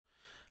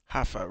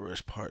Hi-Fi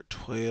Rush Part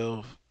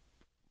 12.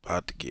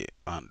 About to get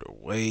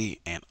underway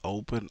and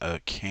open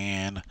a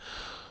can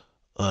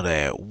of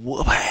that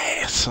whoop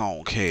ass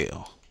on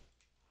Kale.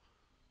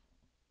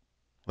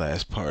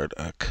 Last part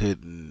I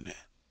couldn't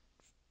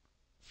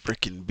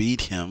freaking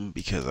beat him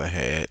because I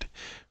had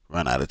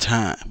run out of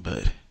time,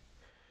 but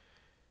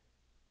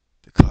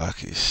the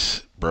clock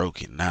is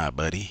broken now,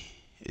 buddy.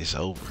 It's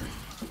over.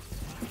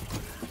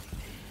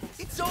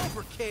 It's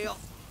over, Kale.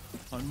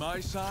 On my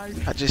side,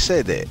 I just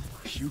said that.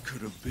 you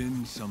could have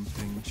been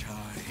something, Chai.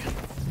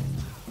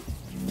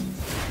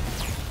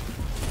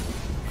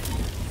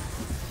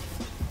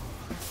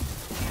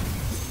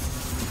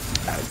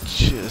 I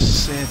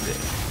just said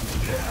that.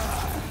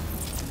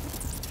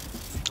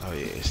 Oh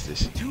yeah, it's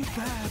this. Too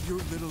bad your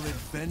little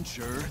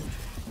adventure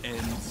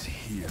ends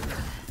here.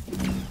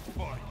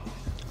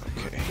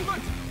 Okay.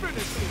 Let's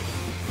finish it.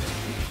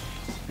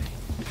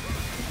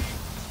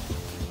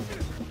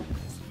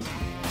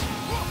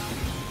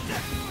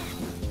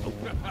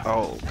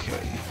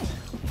 Okay.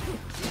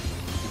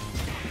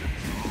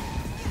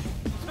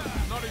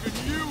 Not even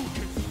you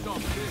can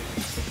stop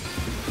this.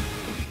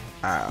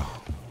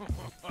 Ow.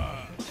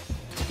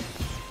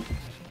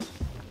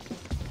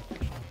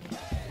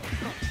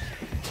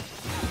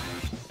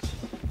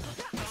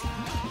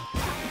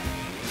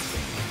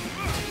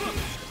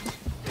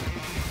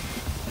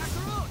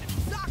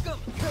 Sock him!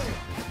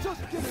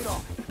 Just get it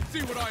off!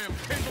 See what I am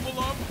capable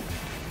of?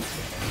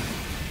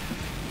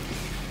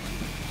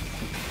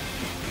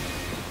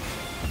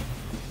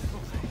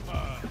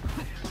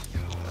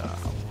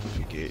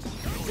 Forget.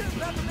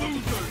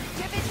 Loser!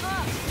 Give it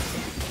up!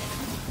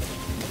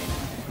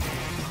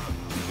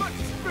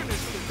 Let's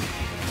finish this!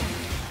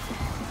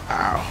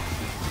 Ow.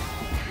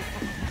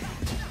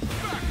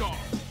 Back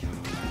off!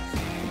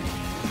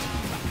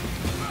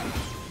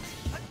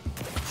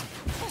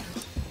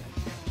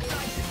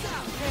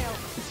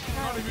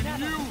 Not even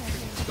you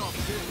can stop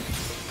this!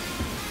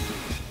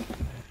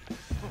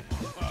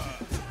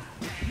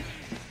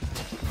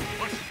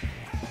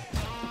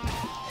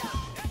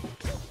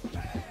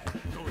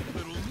 Going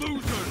little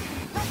loser!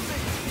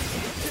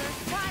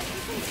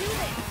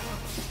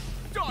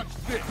 Dodge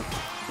this!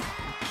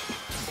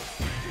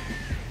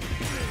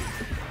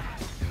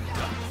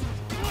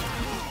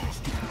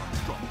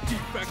 Strong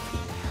defect!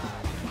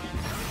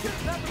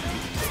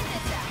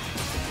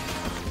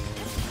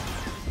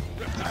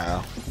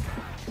 Ow.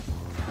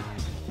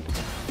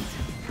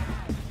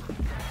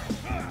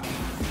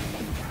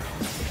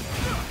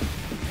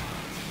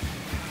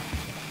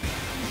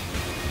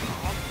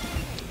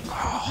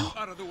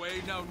 Out of the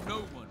way, now no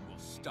one will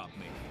stop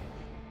me.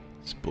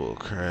 It's bull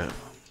crap.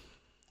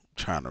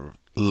 Trying to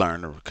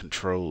learn the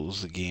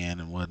controls again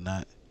and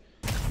whatnot.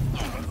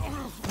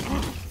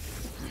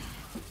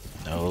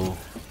 No,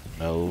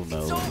 no,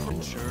 no, no.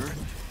 Adventure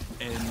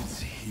ends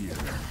here.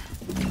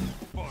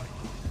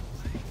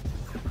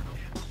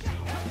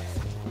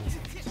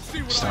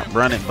 See what Stop I am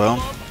running, capable bum.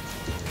 of?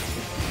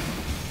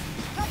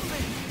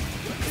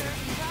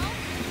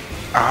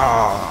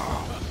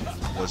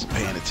 Ah, wasn't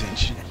paying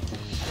attention.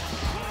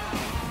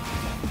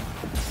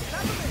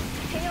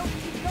 Kale,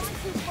 you've gone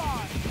too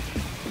far!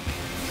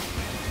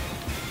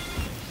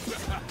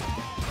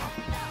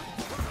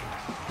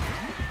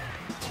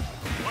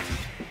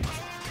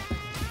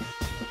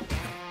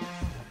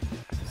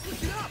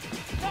 Switch it up!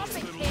 Stop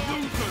it, Little Kale!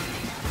 loser!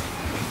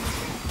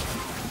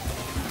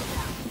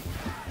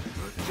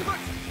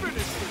 Let's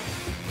finish this!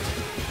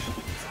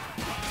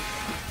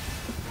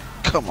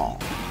 Come on.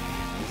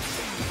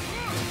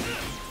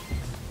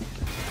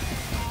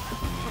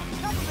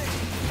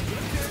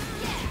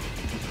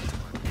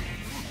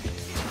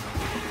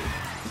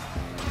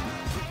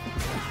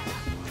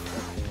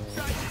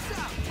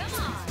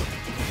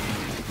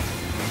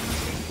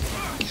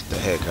 Get the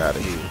heck out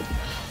of here.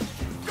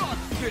 Dodge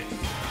this!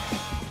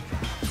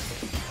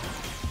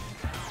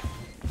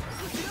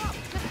 Switch it up!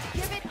 Just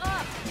give it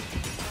up!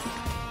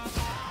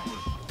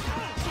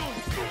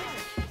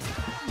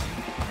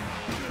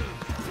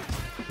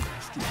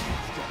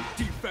 Strong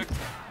defect!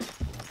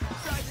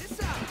 Try this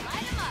out!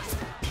 Light him up!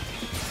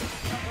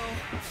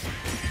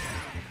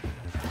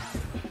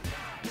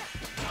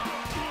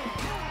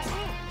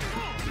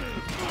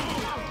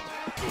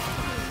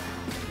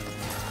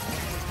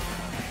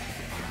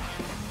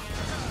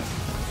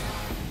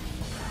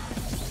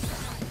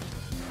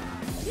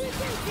 You can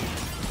do it!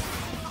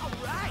 All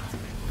right!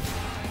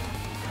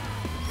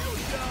 Here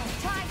we go!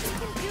 Ty, you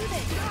can do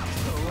this!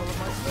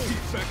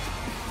 Defect!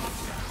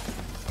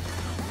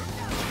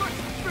 Let's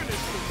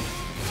finish this!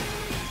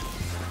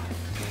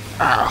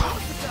 Ow.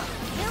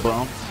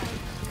 Bum.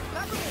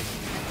 Peppermint,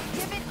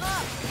 give it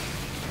up!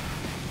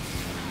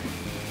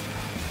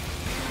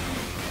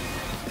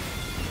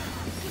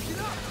 Switch it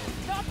up!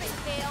 Stop it,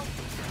 Kale!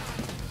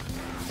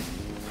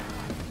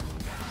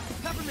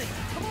 Peppermint,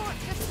 come on,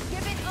 just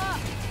give it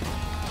up!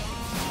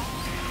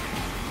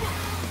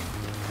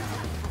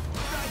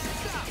 Try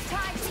this out!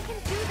 Ty, we can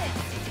do this!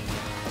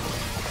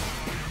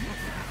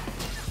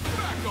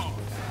 Back off!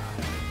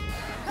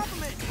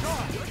 Peppermint, go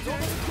on! You're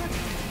doing good!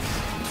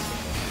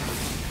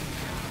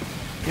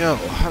 Yo,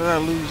 how did I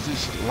lose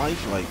this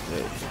life like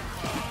that?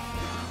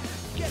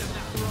 Get him,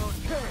 Macaron.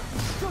 Hey,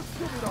 just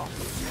get it off.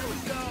 There we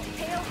go.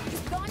 Tails,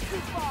 you've gone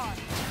too far.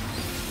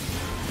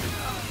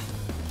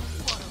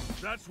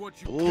 That's what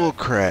you Bull get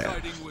for crap.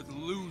 siding with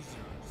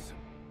losers.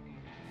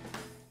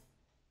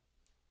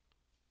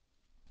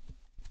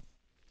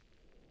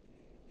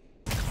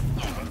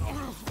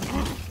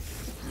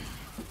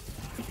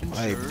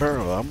 Like,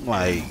 bro, I'm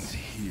like,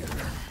 Here.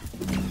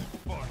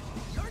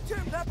 Your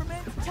turn,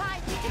 Peppermint. Ty,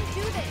 we can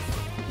do this.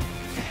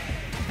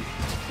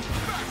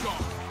 Back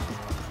off.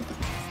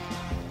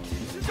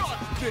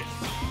 Dodge this.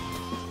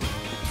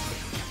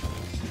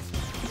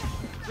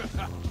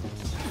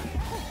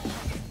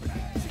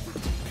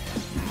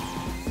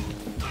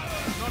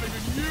 Not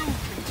even you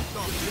can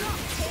stop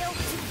this. Tails,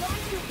 you've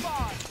gone too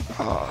far.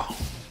 oh,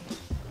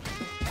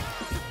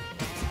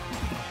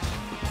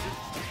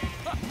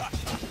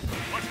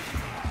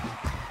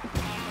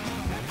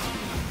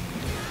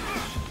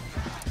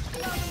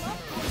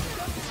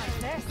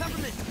 There,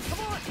 Peppermint. Come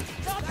on.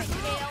 Stop it,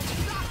 Tails.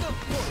 Stop them.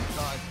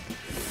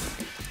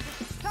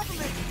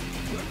 Peppermint.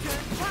 Your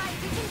turn. Ty,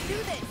 we can do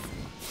this.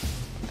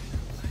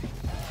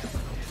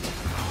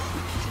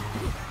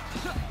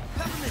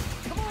 Peppermint.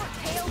 Come on.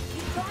 Tails,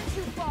 you've gone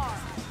too far.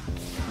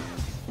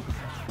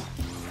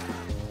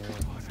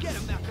 Get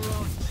him,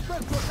 Macaron.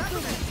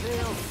 Peppermint.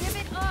 Tails. Give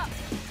it up.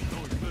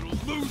 Those little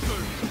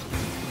losers.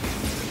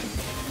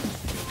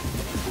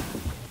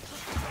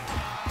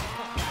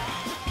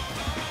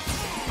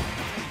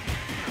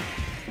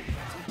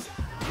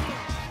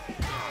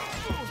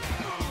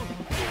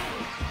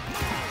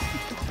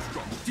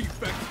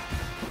 Defect.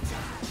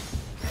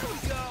 Here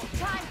we go.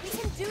 Ty, we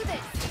can do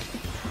this.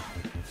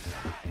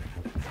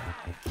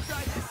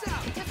 Try this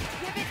out. Just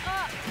give it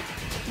up.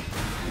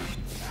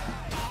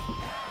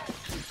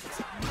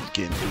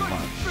 getting through my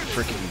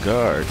freaking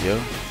guard, yo.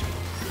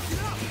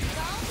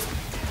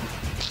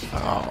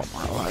 Oh,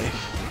 my life.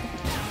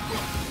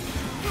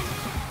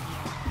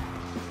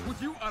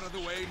 With you out of the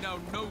way, now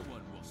no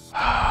one will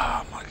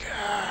stop. Oh, my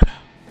God.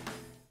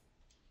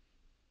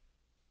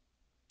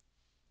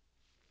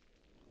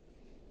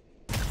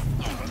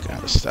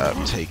 Gotta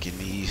stop taking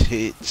these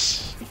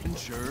hits.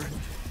 Adventure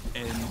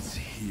ends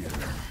here.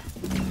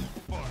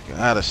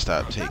 Gotta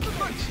stop taking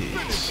these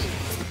hits.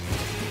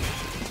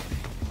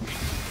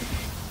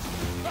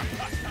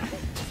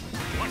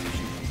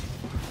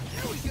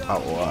 Here we go.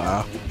 Oh,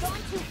 wow. You've gone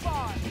too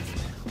far.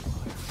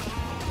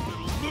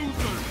 Little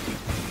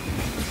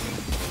losers.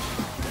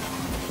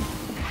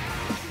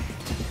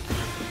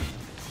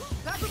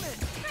 Peppermint.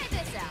 Try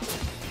this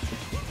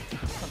out.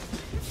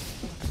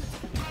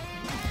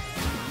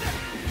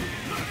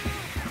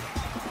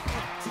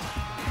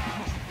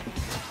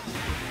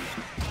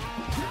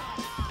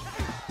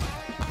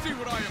 See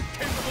what I am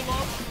capable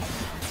of?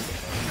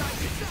 Try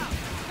this out.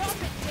 Stop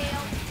it,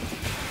 Tails.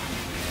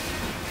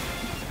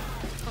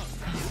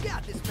 You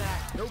got this,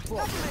 Mac. No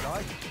problem,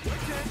 guy. Your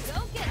turn. Go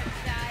get him,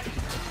 Sky.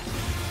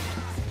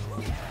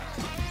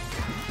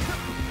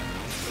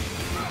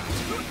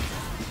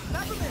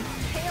 Peppermint.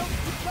 Tails,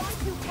 you've gone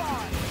too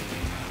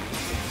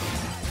far.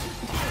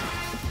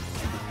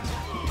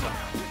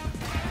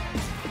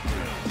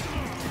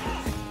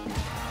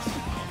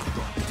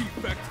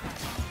 Defect.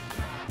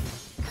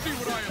 See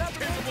what I am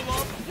capable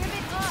of? Give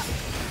it up.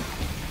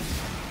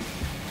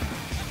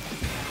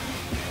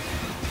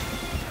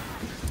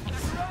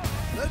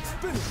 Let's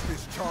finish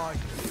this time.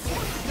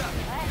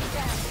 Last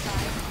down,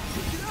 Sky.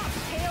 Pick it up.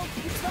 Tails,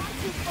 you've gone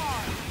too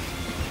far.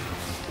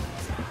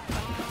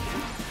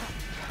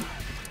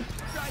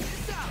 Try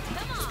this out.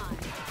 Come on.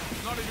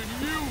 Not even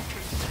you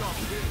can stop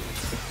this.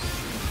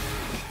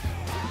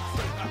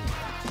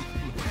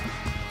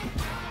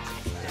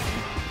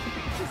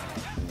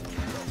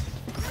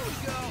 Here we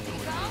go.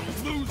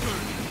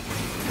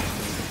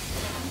 Losers.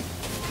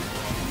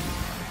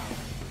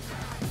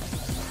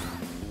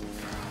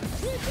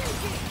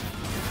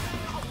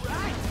 All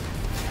right.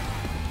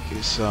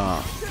 Get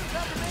some.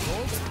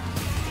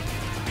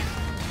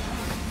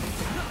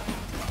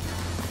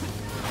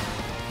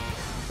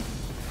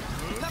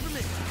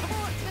 Peppermint, come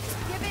on, just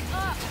give it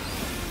up.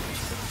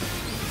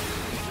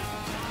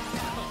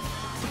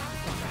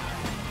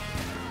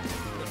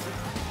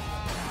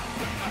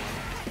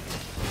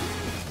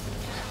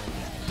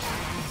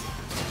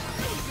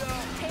 There we go.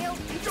 Tails,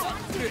 you've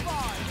gone too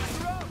far.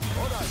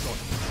 What I got?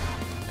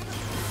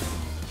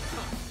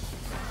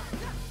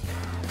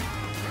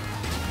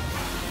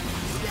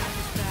 You got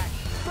this back.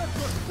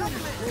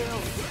 Peppermint,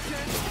 Tails, your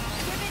turn.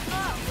 Give it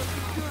up.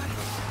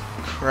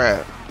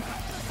 Crap.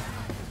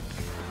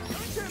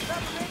 Your turn,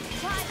 Peppermint.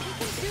 Ty, we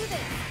can do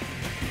this.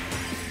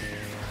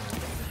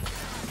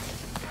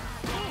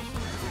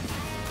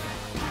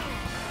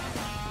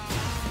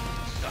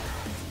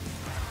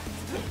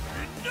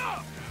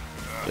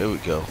 There we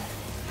go.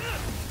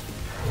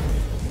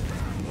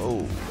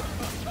 Oh,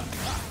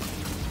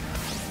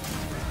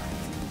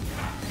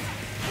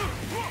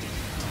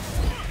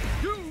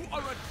 You are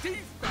a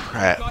defect.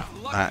 crap. Got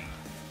lucky. Not,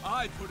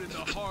 I put in the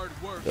hard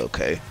work.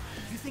 okay.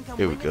 You think I'm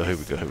Here we winning go, here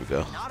this? we go, here we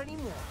go. Not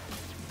anymore.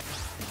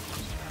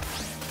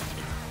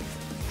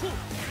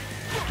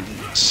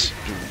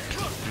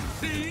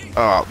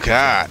 Oh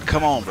God,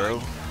 come on,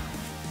 bro.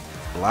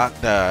 Block,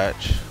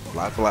 dodge,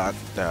 block, block,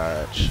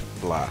 dodge,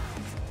 block.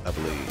 I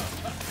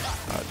believe.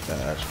 Block,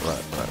 dodge,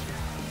 block, block.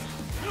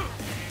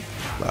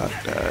 Block,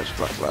 dodge,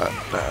 block,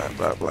 block, dodge,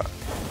 block, block.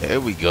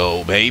 There we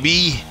go,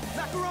 baby.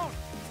 Macaron!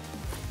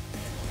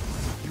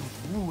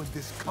 You've ruined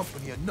this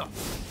company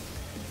enough.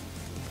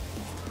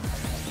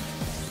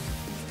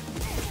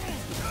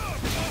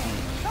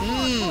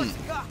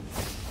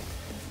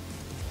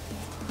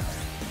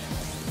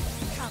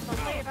 Can't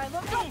believe I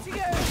looked up to you!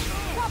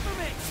 Cover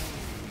me!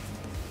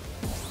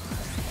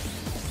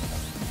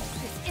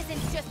 This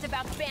isn't just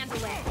about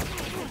Bandolay.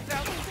 It's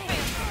about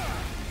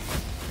Bandolay.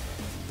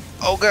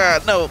 Oh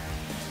God, no.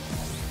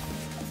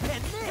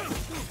 And this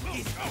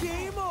is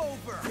game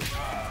over.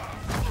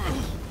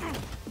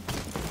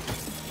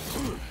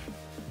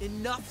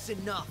 Enough's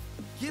enough.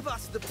 Give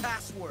us the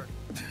password.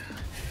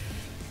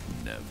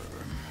 Never.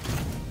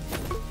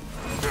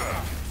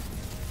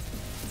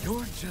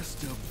 You're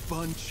just a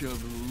bunch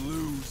of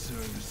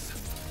losers.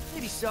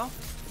 Maybe so.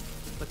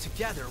 But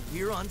together,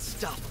 we're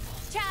unstoppable.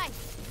 Chai!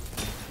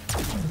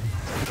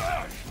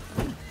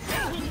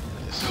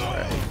 That's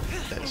right.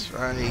 That's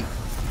right.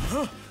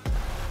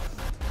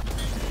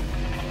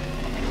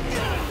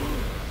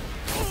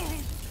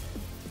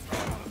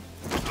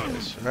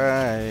 That's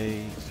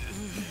right.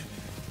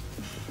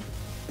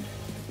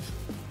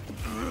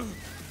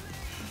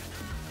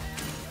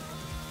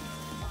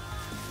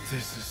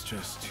 This is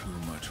just too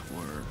much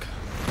work.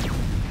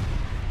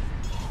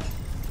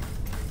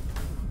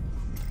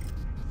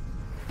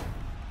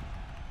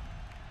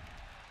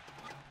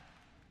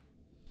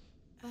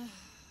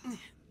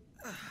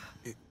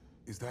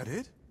 Is that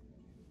it?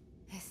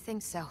 I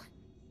think so.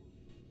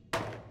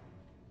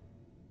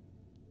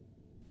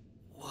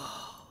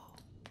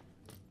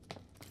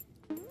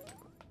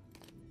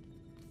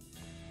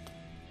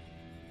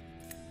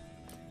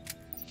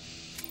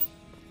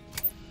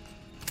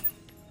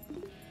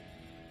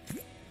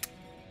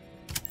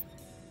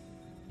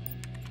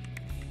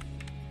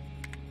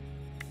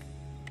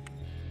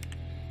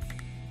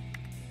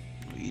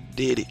 We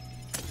did it.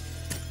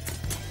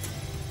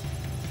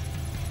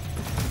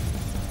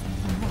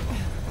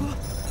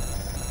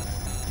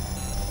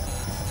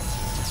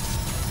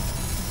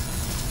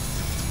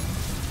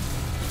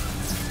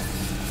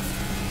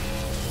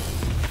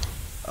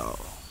 Oh.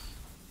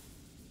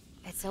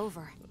 It's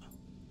over.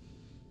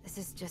 This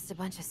is just a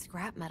bunch of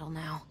scrap metal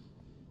now.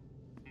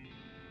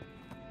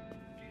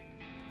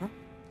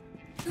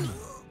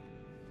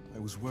 I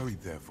was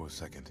worried there for a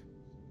second.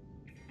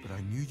 But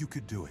I knew you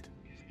could do it.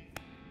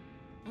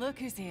 Look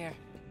who's here.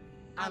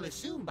 I'll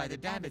assume by the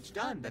damage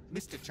done that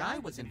Mr. Chai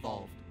was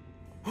involved.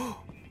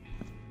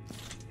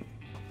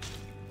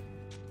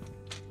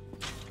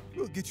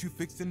 We'll get you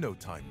fixed in no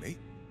time, mate.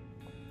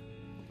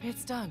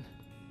 It's done.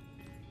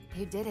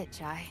 You did it,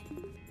 Chai.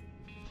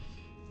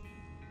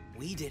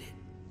 We did it.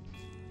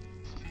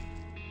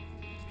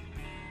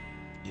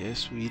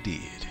 Yes, we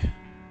did.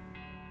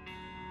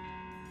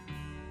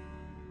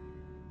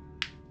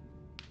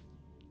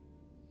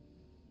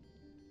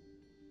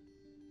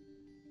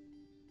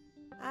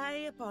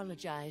 I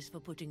apologize for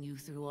putting you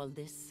through all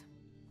this.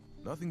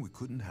 Nothing we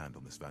couldn't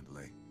handle, Miss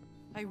Vandelay.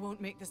 I won't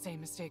make the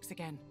same mistakes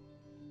again.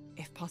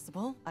 If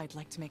possible, I'd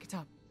like to make it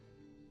up.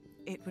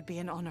 It would be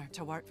an honor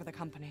to work for the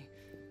company.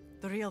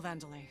 The real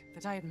Vandelay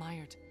that I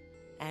admired.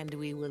 And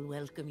we will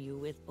welcome you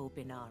with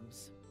open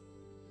arms.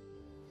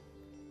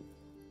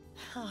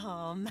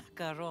 Oh,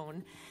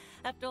 Macaron.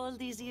 After all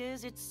these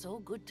years, it's so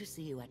good to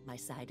see you at my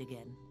side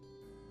again.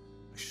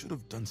 I should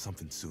have done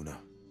something sooner.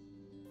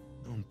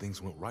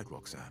 Things went right,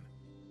 Roxanne.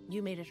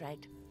 You made it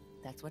right.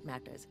 That's what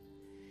matters.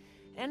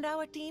 And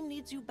our team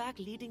needs you back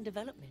leading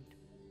development.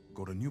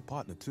 Got a new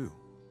partner, too.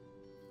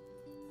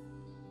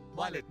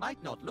 While it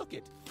might not look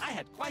it, I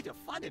had quite a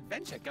fun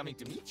adventure coming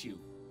to meet you.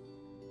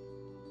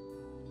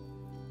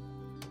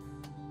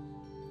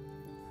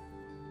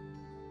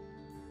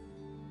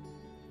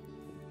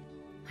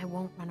 I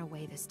won't run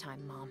away this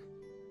time, Mom.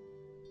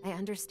 I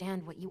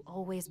understand what you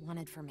always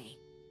wanted for me.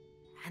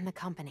 And the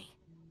company.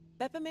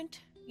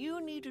 Peppermint,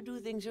 you need to do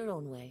things your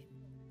own way.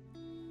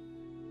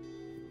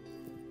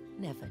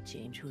 Never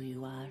change who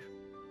you are.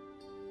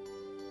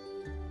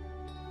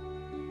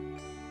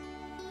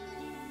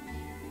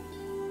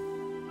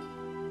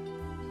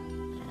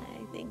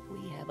 I think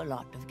we have a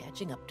lot of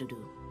catching up to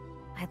do.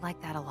 I'd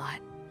like that a lot.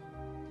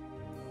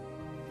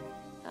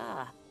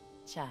 Ah,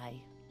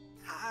 Chai.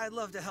 I'd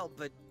love to help,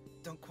 but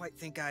don't quite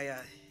think I,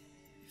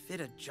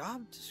 fit a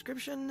job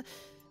description.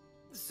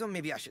 So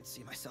maybe I should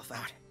see myself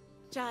out.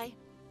 Chai,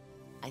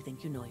 I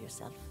think you know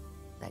yourself,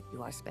 that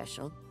you are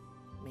special,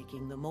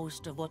 making the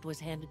most of what was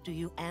handed to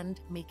you and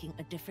making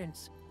a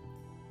difference.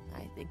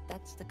 I think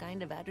that's the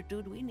kind of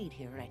attitude we need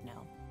here right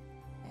now.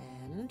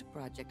 And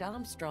Project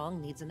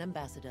Armstrong needs an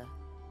ambassador,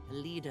 a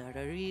leader,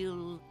 a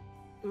real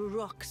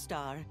rock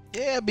star.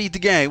 Yeah, beat the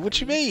game. What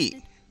you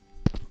mean?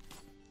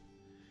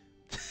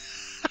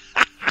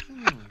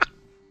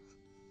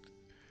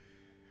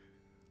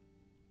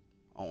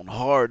 On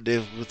hard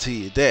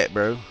difficulty at that,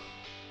 bro.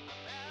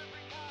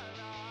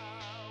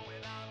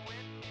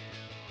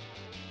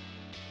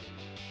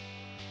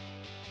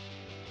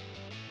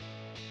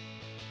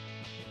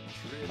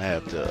 gonna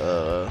have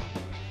to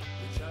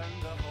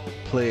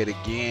play it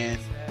again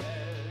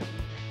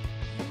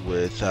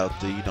without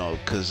the, you know,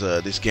 cause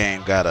this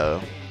game got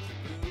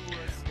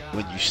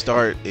when you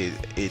start it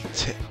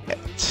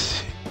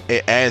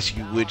asks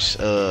you which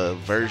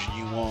version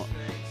you want.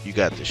 You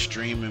got the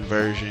streaming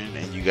version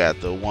and you got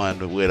the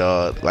one with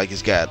like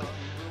it's got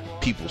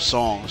people's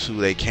songs who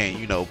they can't,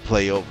 you know,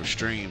 play over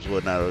streams,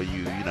 whatnot, or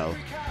you know,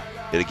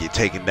 it'll get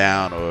taken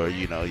down, or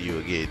you know,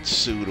 you'll get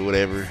sued or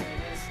whatever.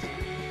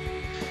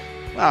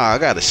 Nah, I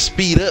gotta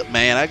speed up,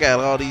 man. I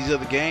got all these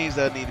other games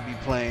that I need to be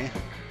playing.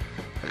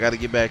 I gotta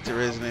get back to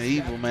Resident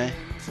Evil, man.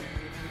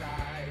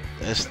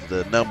 That's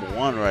the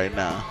 #1 right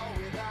now.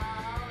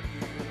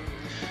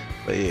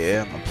 But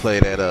yeah, I'm gonna play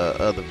that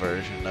other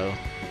version though.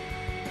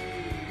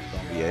 It's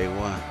gonna be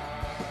A1.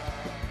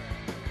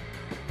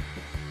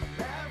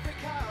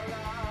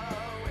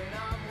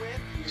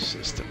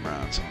 System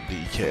runs on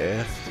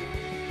decaf.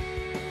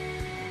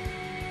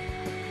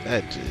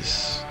 That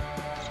just...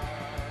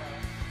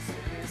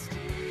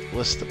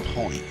 what's the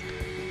point?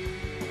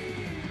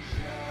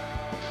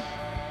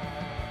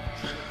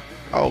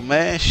 Oh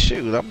man,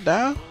 shoot, I'm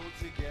down.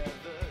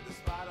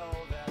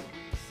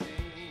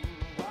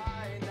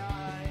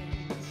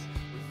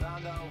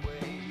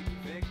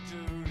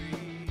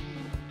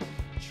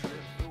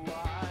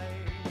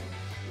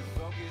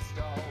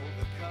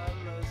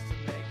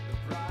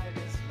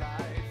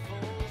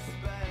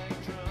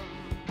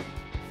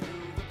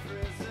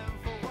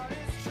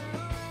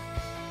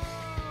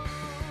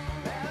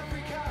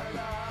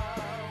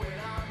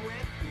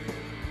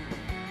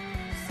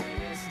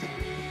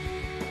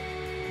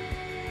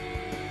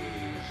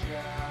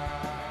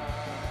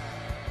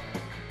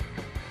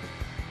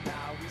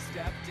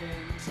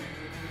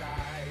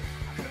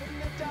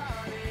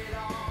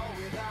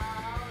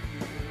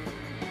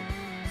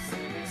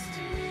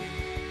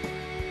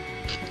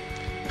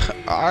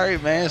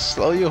 Alright, man,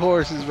 slow your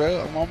horses,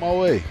 bro. I'm on my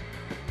way.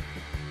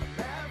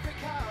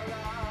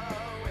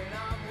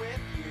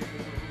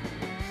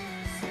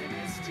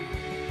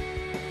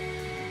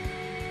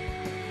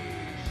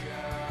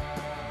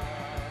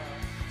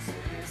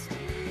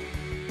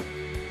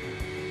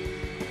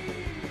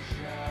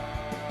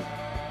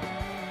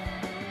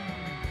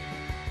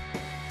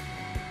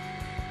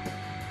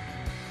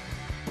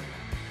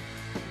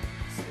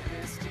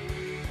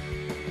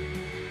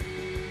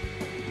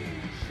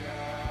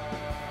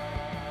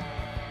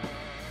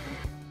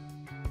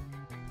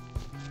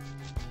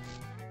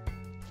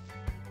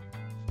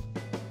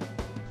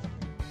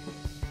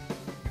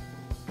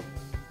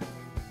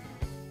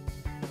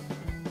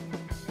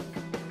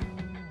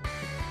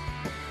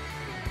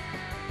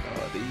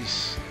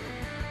 These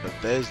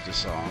Bethesda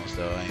songs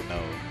though ain't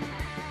no,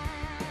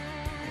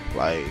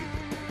 like,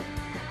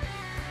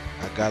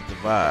 I got the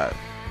vibe.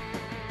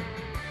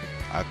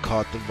 I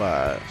caught the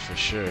vibe for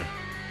sure.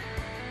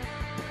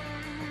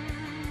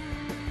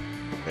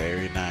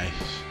 Very nice.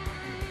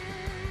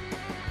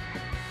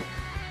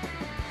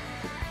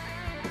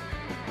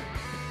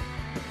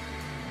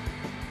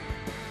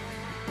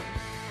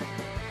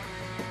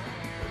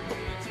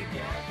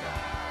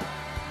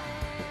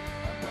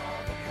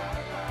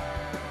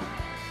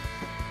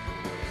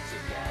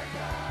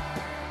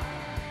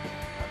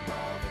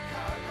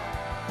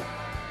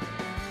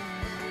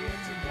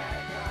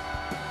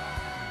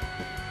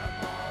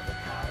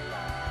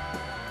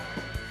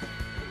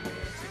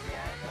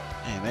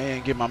 They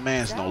ain't give my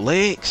mans no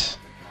legs.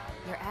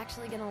 You're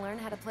actually gonna learn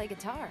how to play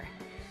guitar.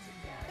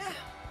 Yeah,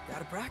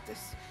 gotta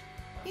practice.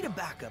 Need a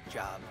backup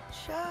job,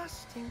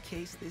 just in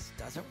case this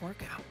doesn't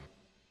work out.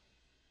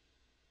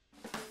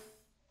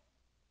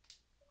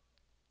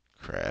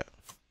 Crap.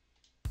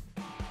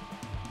 I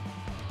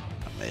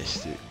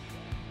missed it.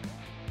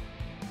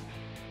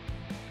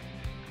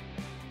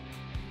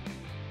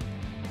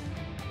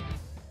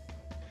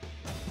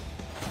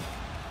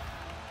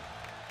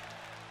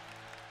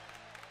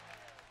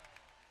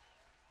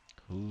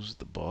 Who's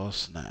the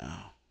boss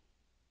now?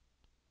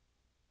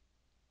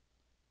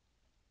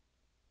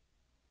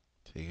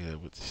 Take it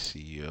up with the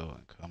CEO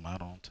and come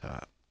out on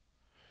top.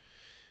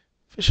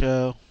 For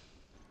sure.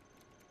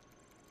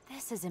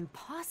 This is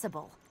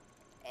impossible.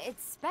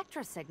 It's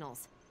Spectra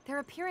signals. They're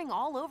appearing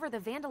all over the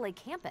Vandelay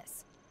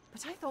campus.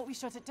 But I thought we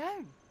shut it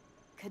down.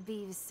 Could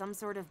be some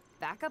sort of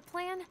backup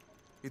plan?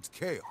 It's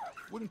Kale.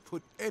 Wouldn't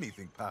put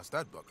anything past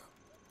that bugger.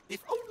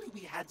 If only we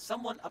had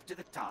someone up to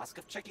the task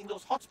of checking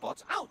those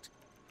hotspots out.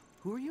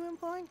 Who are you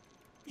implying?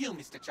 You,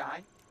 Mr.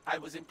 Chai. I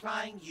was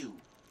implying you.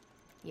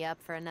 You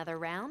up for another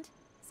round?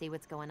 See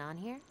what's going on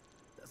here?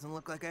 Doesn't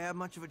look like I have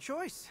much of a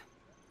choice.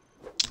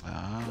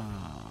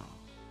 Ah.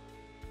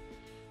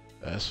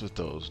 That's what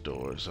those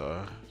doors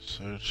are.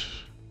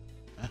 Search.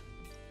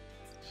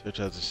 Search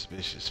out the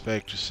suspicious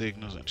Spectra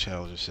signals and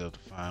challenge yourself to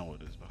find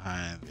what is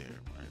behind their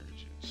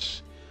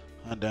emergence.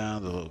 Hunt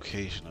down the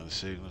location of the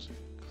signals and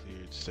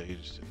cleared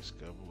stages to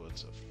discover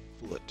what's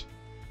afoot.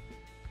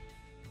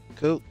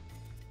 Cool.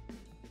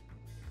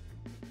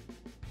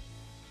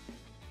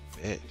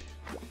 Bet.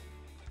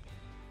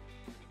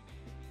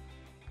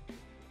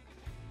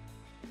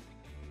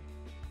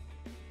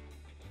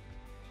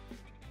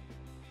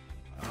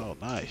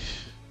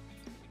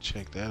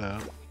 check that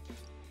out.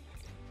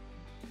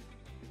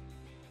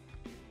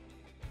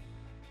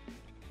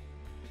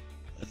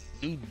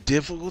 A new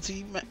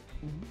difficulty,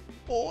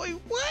 boy,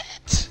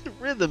 what?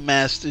 Rhythm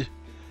Master.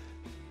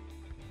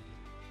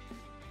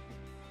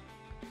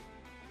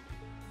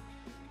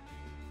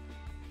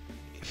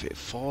 If it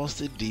falls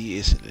to D,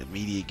 it's an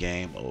immediate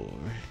game over.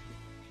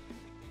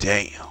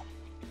 Damn.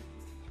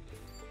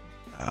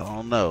 I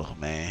don't know,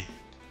 man.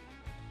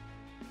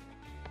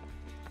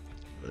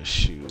 But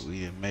shoot,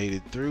 we done made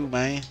it through,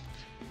 man.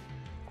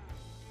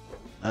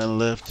 Nothing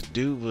left to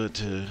do but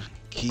to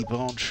keep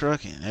on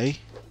trucking, eh?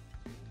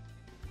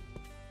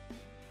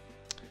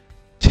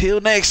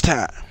 Till next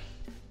time.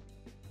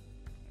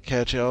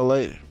 Catch y'all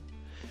later.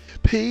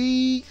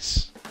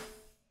 Peace.